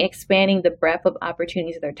 I think, expanding the breadth of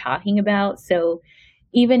opportunities that they're talking about. So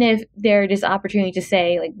even if they're just opportunity to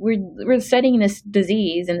say, like, we're studying this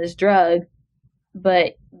disease and this drug,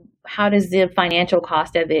 but how does the financial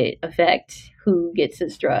cost of it affect who gets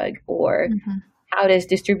this drug? Or how does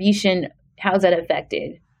distribution, how's that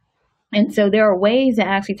affected? And so there are ways to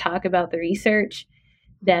actually talk about the research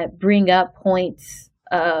that bring up points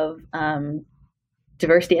of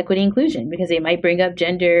diversity, equity, inclusion, because they might bring up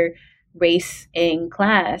gender, race, and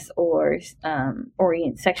class, or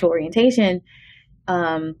sexual orientation.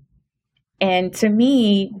 And to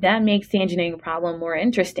me, that makes the engineering problem more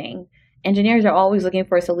interesting. Engineers are always looking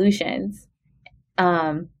for solutions.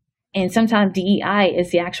 And sometimes DEI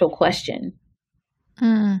is the actual question.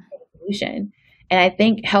 Solution. And I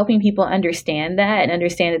think helping people understand that and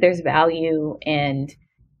understand that there's value in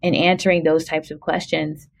answering those types of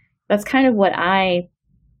questions, that's kind of what I'm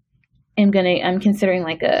considering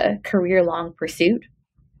like a career-long pursuit.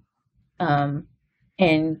 And,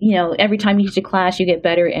 every time you teach a class, you get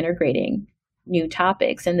better at integrating new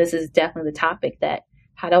topics. And this is definitely the topic that,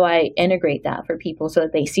 how do I integrate that for people so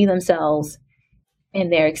that they see themselves in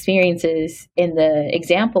their experiences, in the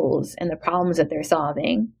examples and the problems that they're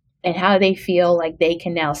solving, and how they feel like they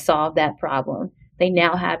can now solve that problem. They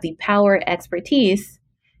now have the power, expertise,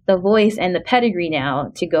 the voice, and the pedigree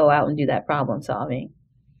now to go out and do that problem solving.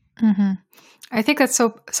 I think that's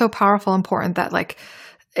so powerful, important that like,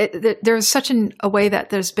 there's such a way that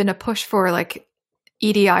there's been a push for like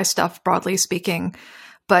EDI stuff, broadly speaking,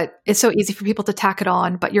 but it's so easy for people to tack it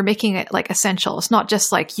on, but you're making it like essential. It's not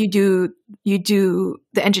just like you do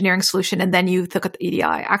the engineering solution and then you look at the EDI.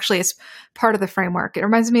 Actually, it's part of the framework. It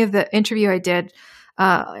reminds me of the interview I did,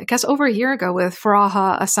 I guess over a year ago with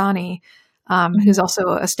Faraha Asani, who's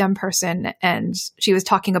also a STEM person. And she was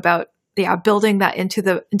talking about, building that into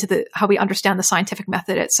the, how we understand the scientific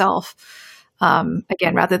method itself.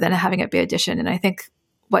 again, rather than having it be addition. And I think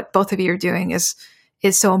what both of you are doing is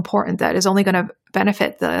so important, that is only going to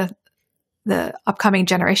benefit the upcoming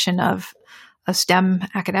generation of STEM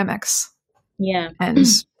academics. Yeah. And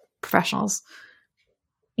professionals.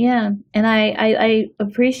 Yeah. And I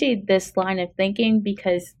appreciate this line of thinking,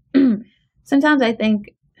 because sometimes I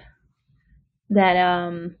think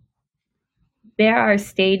that there are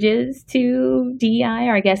stages to DEI,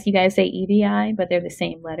 or I guess you guys say EDI, but they're the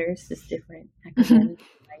same letters, just different academic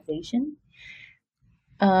organization.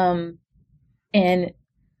 And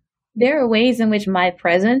there are ways in which my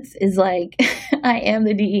presence is like, I am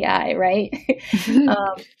the DEI, right?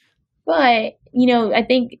 But, I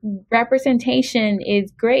think representation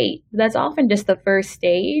is great. That's often just the first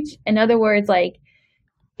stage. In other words, like,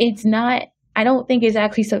 I don't think it's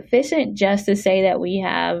actually sufficient just to say that we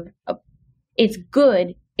have, it's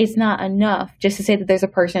good. It's not enough just to say that there's a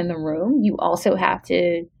person in the room. You also have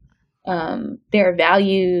to, there are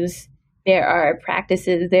values, there are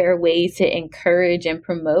practices, there are ways to encourage and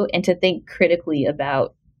promote, and to think critically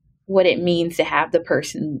about what it means to have the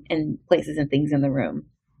person and places and things in the room.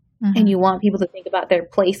 Mm-hmm. And you want people to think about their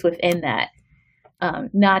place within that.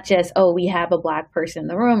 Not just, we have a Black person in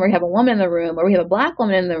the room, or we have a woman in the room, or we have a Black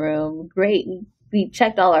woman in the room. Great. We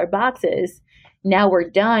checked all our boxes. Now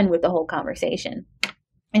we're done with the whole conversation.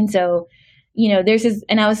 And so, there's this,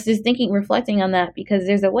 and I was just reflecting on that, because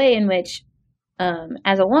there's a way in which,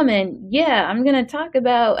 as a woman, I'm going to talk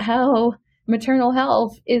about how maternal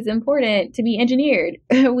health is important to be engineered.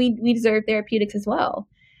 We deserve therapeutics as well,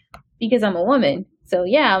 because I'm a woman. So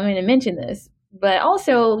I'm going to mention this. But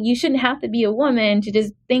also, you shouldn't have to be a woman to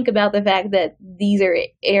just think about the fact that these are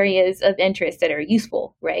areas of interest that are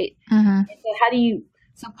useful, right? Mm-hmm. And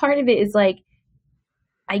so part of it is like,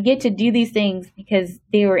 I get to do these things because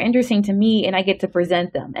they were interesting to me, and I get to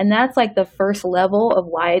present them. And that's like the first level of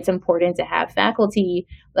why it's important to have faculty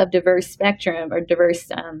of diverse spectrum or diverse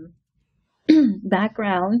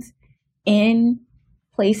backgrounds in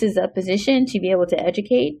places of position to be able to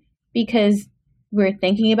educate, because we're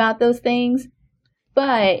thinking about those things.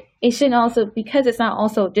 But it shouldn't also, because it's not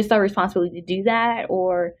also just our responsibility to do that,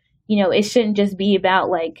 or, it shouldn't just be about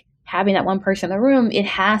like having that one person in the room. It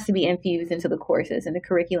has to be infused into the courses and the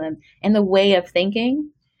curriculum and the way of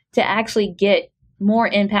thinking to actually get more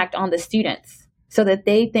impact on the students, so that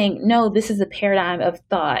they think, no, this is a paradigm of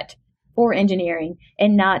thought for engineering,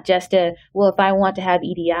 and not just if I want to have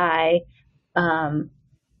EDI,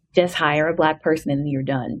 just hire a Black person and you're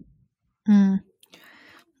done. Mm.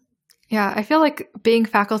 Yeah, I feel like being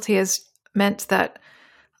faculty has meant that,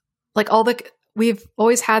 like, we've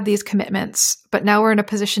always had these commitments, but now we're in a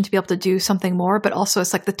position to be able to do something more. But also,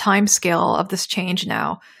 it's like the time scale of this change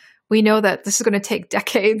now. We know that this is going to take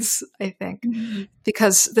decades, I think, mm-hmm.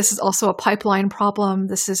 because this is also a pipeline problem.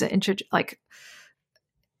 This is and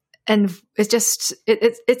it's just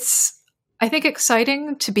it's I think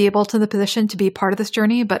exciting to be able to the position to be part of this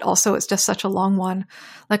journey, but also it's just such a long one.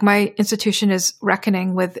 Like, my institution is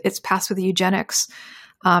reckoning with its past with eugenics,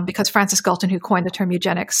 because Francis Galton, who coined the term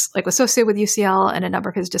eugenics, like, was associated with UCL, and a number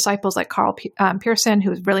of his disciples, like Carl Pearson, who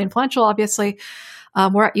was really influential, obviously,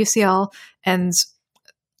 were at UCL. And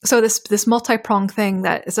so this multi-pronged thing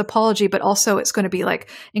that is apology, but also it's going to be like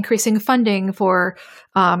increasing funding for,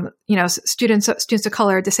 students of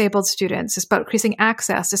color, disabled students. It's about increasing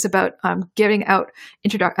access. It's about giving out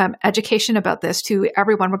education about this to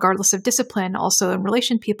everyone, regardless of discipline, also in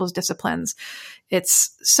relation to people's disciplines.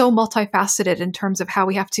 It's so multifaceted in terms of how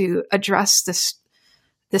we have to address this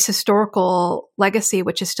historical legacy,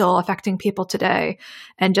 which is still affecting people today.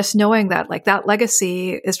 And just knowing that, like, that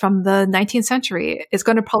legacy is from the 19th century, is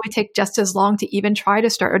going to probably take just as long to even try to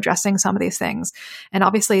start addressing some of these things. And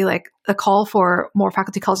obviously, like, the call for more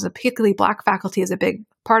faculty colleges, particularly Black faculty, is a big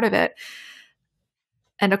part of it.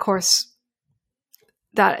 And of course,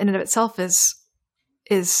 that in and of itself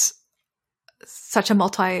is such a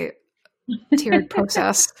multi-tiered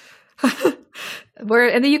process. Where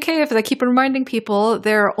in the UK, if I keep reminding people,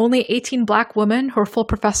 there are only 18 Black women who are full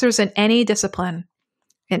professors in any discipline.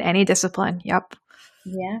 In any discipline. Yep.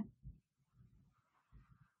 Yeah.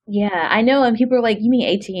 Yeah, I know. And people are like, you mean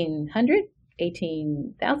 1,800?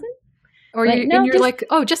 18,000? Or you're like,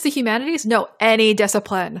 oh, just the humanities? No, any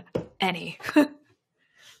discipline. Any.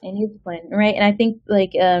 Any discipline. Right. And I think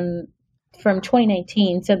like from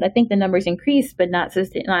 2019, so I think the numbers increased, but not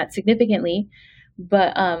significantly.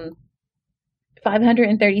 But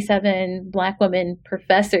 537 Black women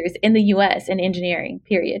professors in the U.S. in engineering,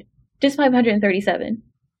 period. Just 537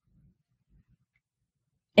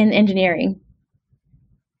 in engineering.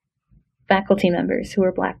 Faculty members who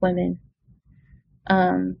are Black women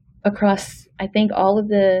across, I think, all of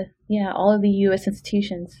the Yeah, all of the U.S.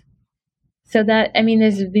 institutions. So that, I mean,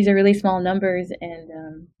 these are really small numbers,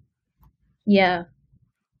 and yeah,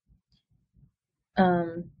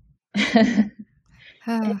 um, it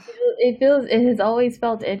has always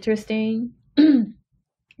felt interesting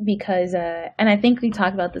because, and I think we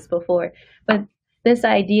talked about this before, but this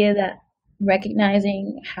idea that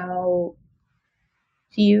recognizing how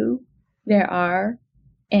few there are,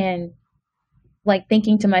 and like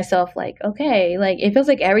thinking to myself, like, okay, like it feels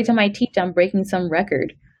like every time I teach, I'm breaking some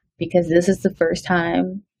record because this is the first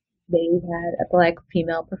time they've had a Black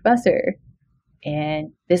female professor.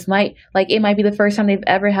 And this might, like, it might be the first time they've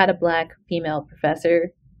ever had a Black female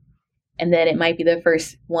professor. And then it might be their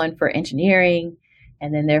first one for engineering,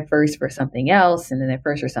 and then their first for something else, and then their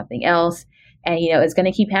first for something else. And, you know, it's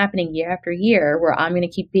going to keep happening year after year where I'm going to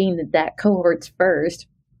keep being that cohort's first.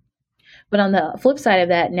 But on the flip side of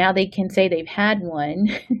that, now they can say they've had one,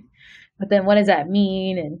 but then what does that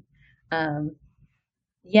mean? And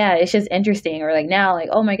yeah, it's just interesting. Or like now, like,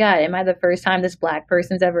 oh my God, am I the first time this Black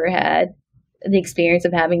person's ever had the experience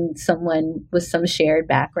of having someone with some shared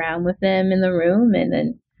background with them in the room? And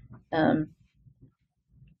then,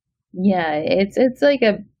 yeah, it's like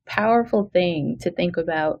a powerful thing to think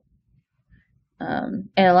about, and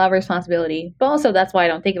a lot of responsibility. But also that's why I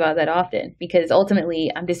don't think about it that often, because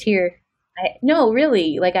ultimately I'm just here. No,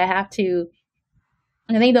 really, like I have to.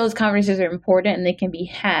 I think those conversations are important and they can be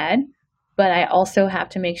had, but I also have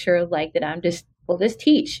to make sure like that I'm just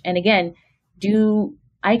teach. And again,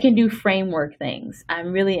 I can do framework things.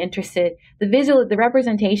 I'm really interested. The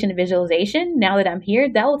representation and visualization, now that I'm here,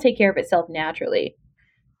 that will take care of itself naturally.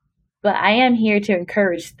 But I am here to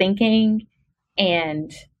encourage thinking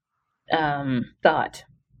and thought.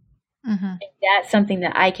 Mm-hmm. And that's something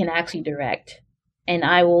that I can actually direct. And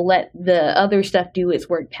I will let the other stuff do its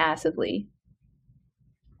work passively.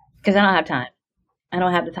 Because I don't have time. I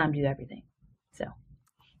don't have the time to do everything. So.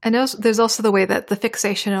 And there's also the way that the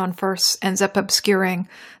fixation on first ends up obscuring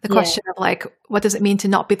the question of like, what does it mean to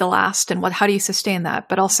not be the last, and how do you sustain that?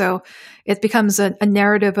 But also it becomes a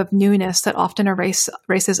narrative of newness that often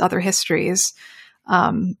erases other histories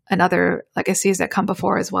and other legacies that come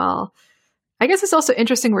before as well. I guess it's also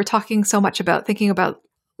interesting we're talking so much about thinking about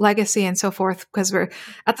legacy and so forth because we're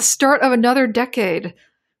at the start of another decade.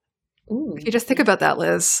 Ooh. If you just think about that,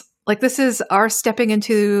 Liz, like this is our stepping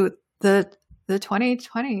into the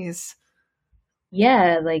 2020s.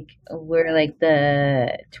 Yeah, like we're like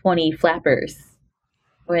the 20 flappers.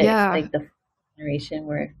 Yeah, like the generation.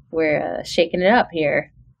 We're shaking it up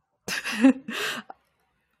here.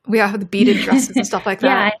 We have the beaded dresses and stuff like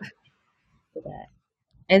that. Yeah,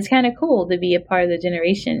 it's kind of cool to be a part of the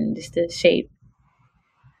generation, just to shape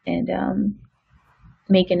and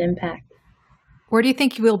make an impact. Where do you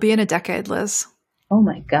think you will be in a decade, Liz? Oh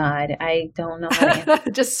my God, I don't know how to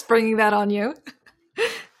answer. Just springing that on you.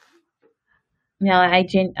 No, I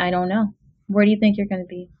don't know. Where do you think you're going to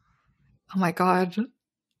be? Oh my God.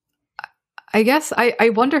 I guess I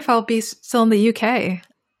wonder if I'll be still in the UK.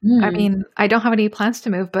 I mean, I don't have any plans to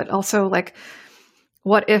move, but also like,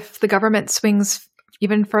 what if the government swings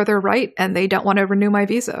even further right and they don't want to renew my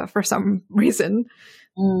visa for some reason?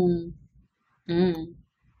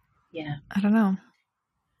 Yeah. I don't know.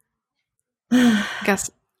 I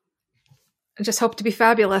guess I just hope to be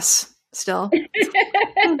fabulous still.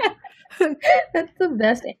 That's the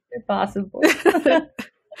best answer possible.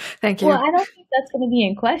 Thank you. Well, I don't think that's going to be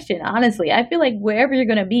in question, honestly. I feel like wherever you're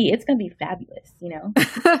going to be, it's going to be fabulous, you know?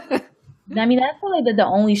 I mean, that's probably the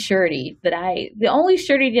only surety that I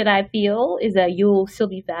feel is that you'll still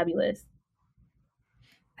be fabulous.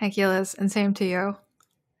 Thank you, Liz. And same to you.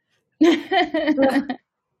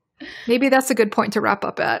 Maybe that's a good point to wrap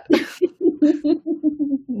up at.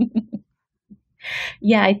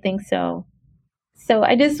 Yeah, I think so. So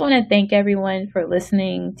I just want to thank everyone for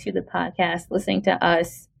listening to the podcast, listening to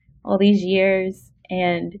us all these years,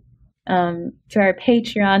 and to our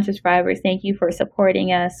Patreon subscribers, thank you for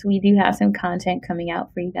supporting us. We do have some content coming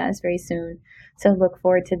out for you guys very soon, so look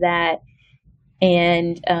forward to that.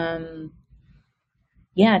 And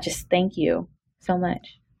yeah, just thank you so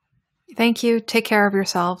much. Thank you. Take care of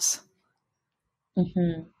yourselves.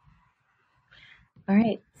 Mm-hmm. All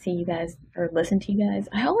right. See you guys, or listen to you guys.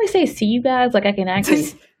 I always say see you guys like I can actually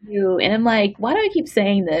see you. And I'm like, why do I keep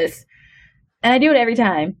saying this? And I do it every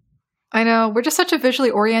time. I know. We're just such a visually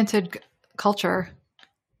oriented culture.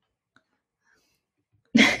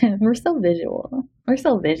 We're so visual,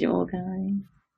 guys.